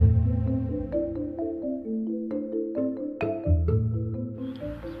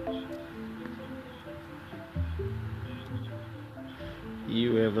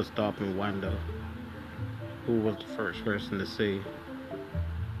You ever stop and wonder who was the first person to say,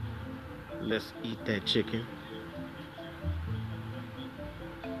 let's eat that chicken?